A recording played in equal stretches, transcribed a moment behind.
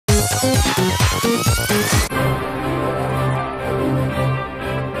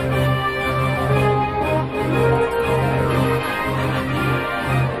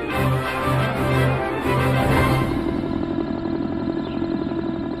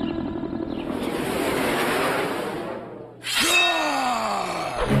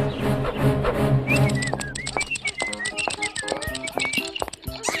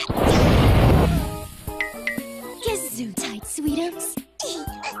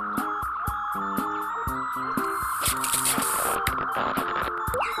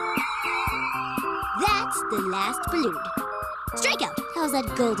The last balloon. Strikeout, how's that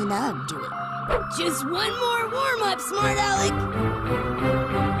golden arm doing? Just one more warm-up, smart Alec.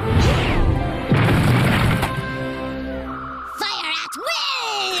 Fire at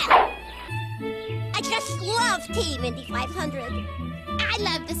will! I just love Team Mindy 500. I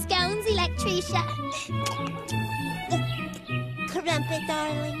love the scones, Electrisha. Crumpet,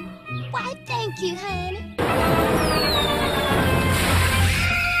 darling. Why, thank you, hon.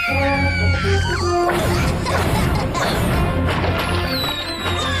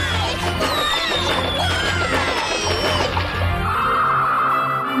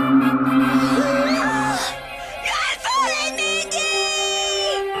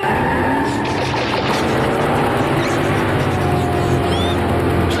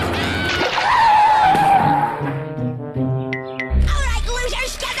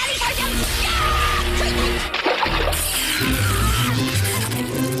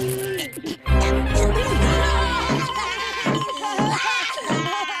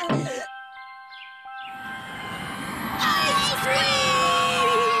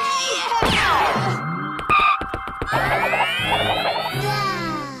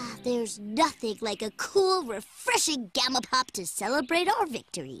 There's nothing like a cool, refreshing Gamma Pop to celebrate our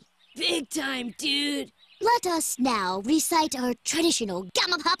victory. Big time, dude. Let us now recite our traditional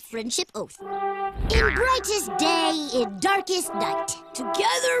Gamma Pop friendship oath. In brightest day, in darkest night.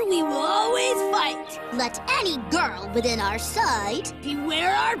 Together we will always fight. Let any girl within our sight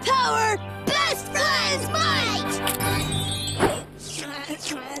beware our power. Best friends might!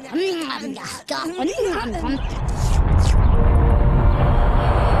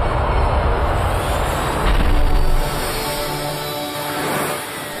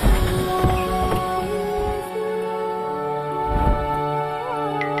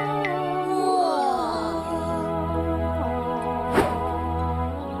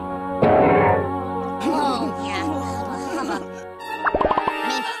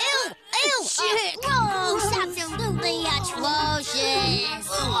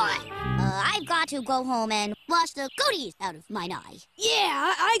 I've got to go home and wash the goodies out of mine eye.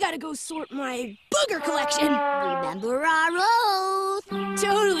 Yeah, I gotta go sort my booger collection. Remember our oath.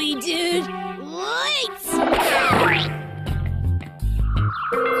 Totally, dude. Wait!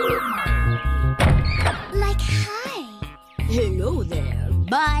 Like, hi. Hello there.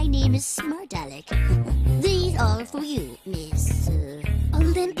 My name is Smart Alec. These are for you, Miss...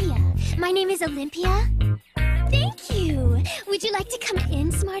 Olympia. My name is Olympia. Thank you. Would you like to come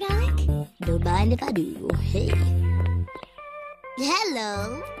in, Smart Alec? Don't mind if I do. Hey.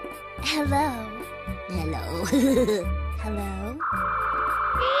 Hello. Hello. Hello. Hello.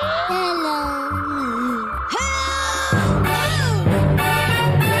 Hello.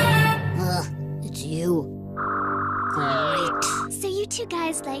 It's you. Great. So you two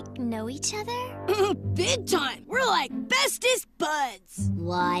guys, like, know each other? Big time. We're like bestest buds.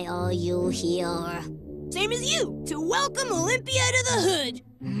 Why are you here? Same as you, to welcome Olympia to the hood.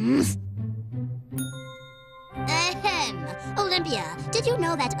 Ahem. Olympia, did you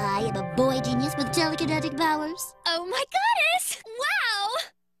know that I am a boy genius with telekinetic powers? Oh my goddess! Wow!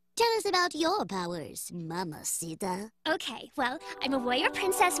 Tell us about your powers, Mamacita. Okay, well, I'm a warrior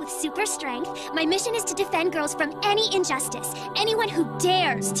princess with super strength. My mission is to defend girls from any injustice. Anyone who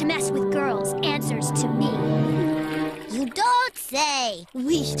dares to mess with girls answers to me. You don't say.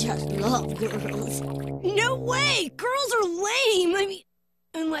 We just love girls. No way! Girls are lame! I mean,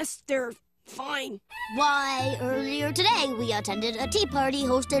 unless they're fine. Why, earlier today we attended a tea party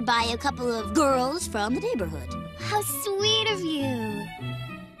hosted by a couple of girls from the neighborhood. How sweet of you.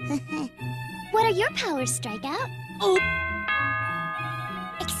 What are your powers, Strikeout? Oh.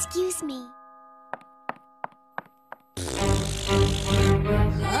 Excuse me.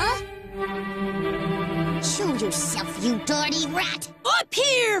 Huh? Show yourself, you dirty rat! Up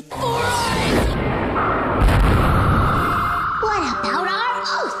here, Four Eyes! What about our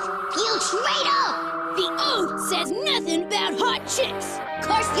oath, you traitor? The oath says nothing about hot chicks.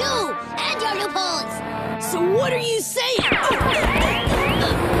 Curse you and your loopholes! So what are you saying?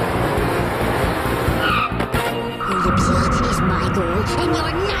 Olympia is my goal, and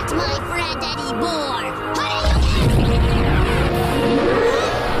you're not not my friend anymore.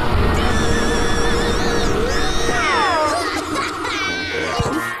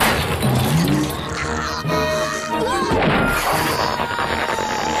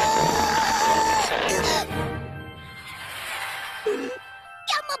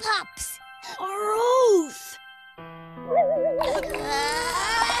 Gamma Pops! Our oath!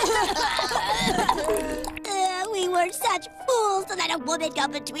 We were such fools to let a woman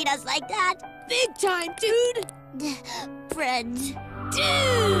come between us like that. Big time, dude! Friends.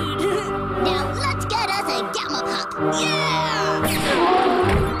 Dude! Now let's get us a Gamma Pop. Yeah!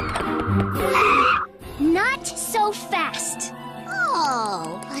 Not so fast.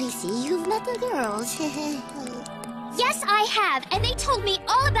 Oh, I see you've met the girls. Yes, I have, and they told me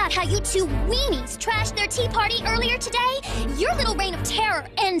all about how you two weenies trashed their tea party earlier today. Your little reign of terror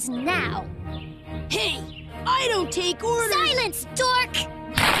ends now. Hey, I don't take orders! Silence, dork!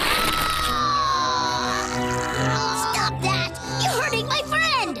 Stop that! You're hurting my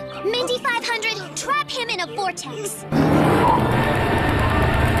friend! Mindy 500, trap him in a vortex. I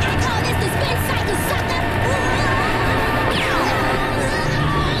call this the spin cycle, sucker!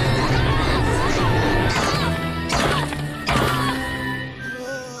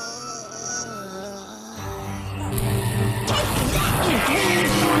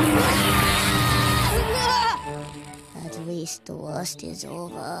 At least the worst is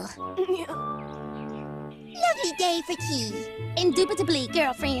over. Lovely day for tea. Indubitably,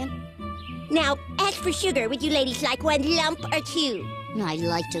 girlfriend. Now, as for sugar, would you ladies like one lump or two? I'd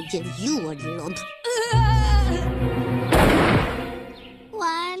like to give you a lump.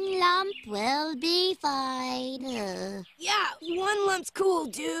 One lump will be fine. Yeah, one lump's cool,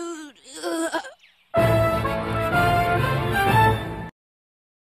 dude.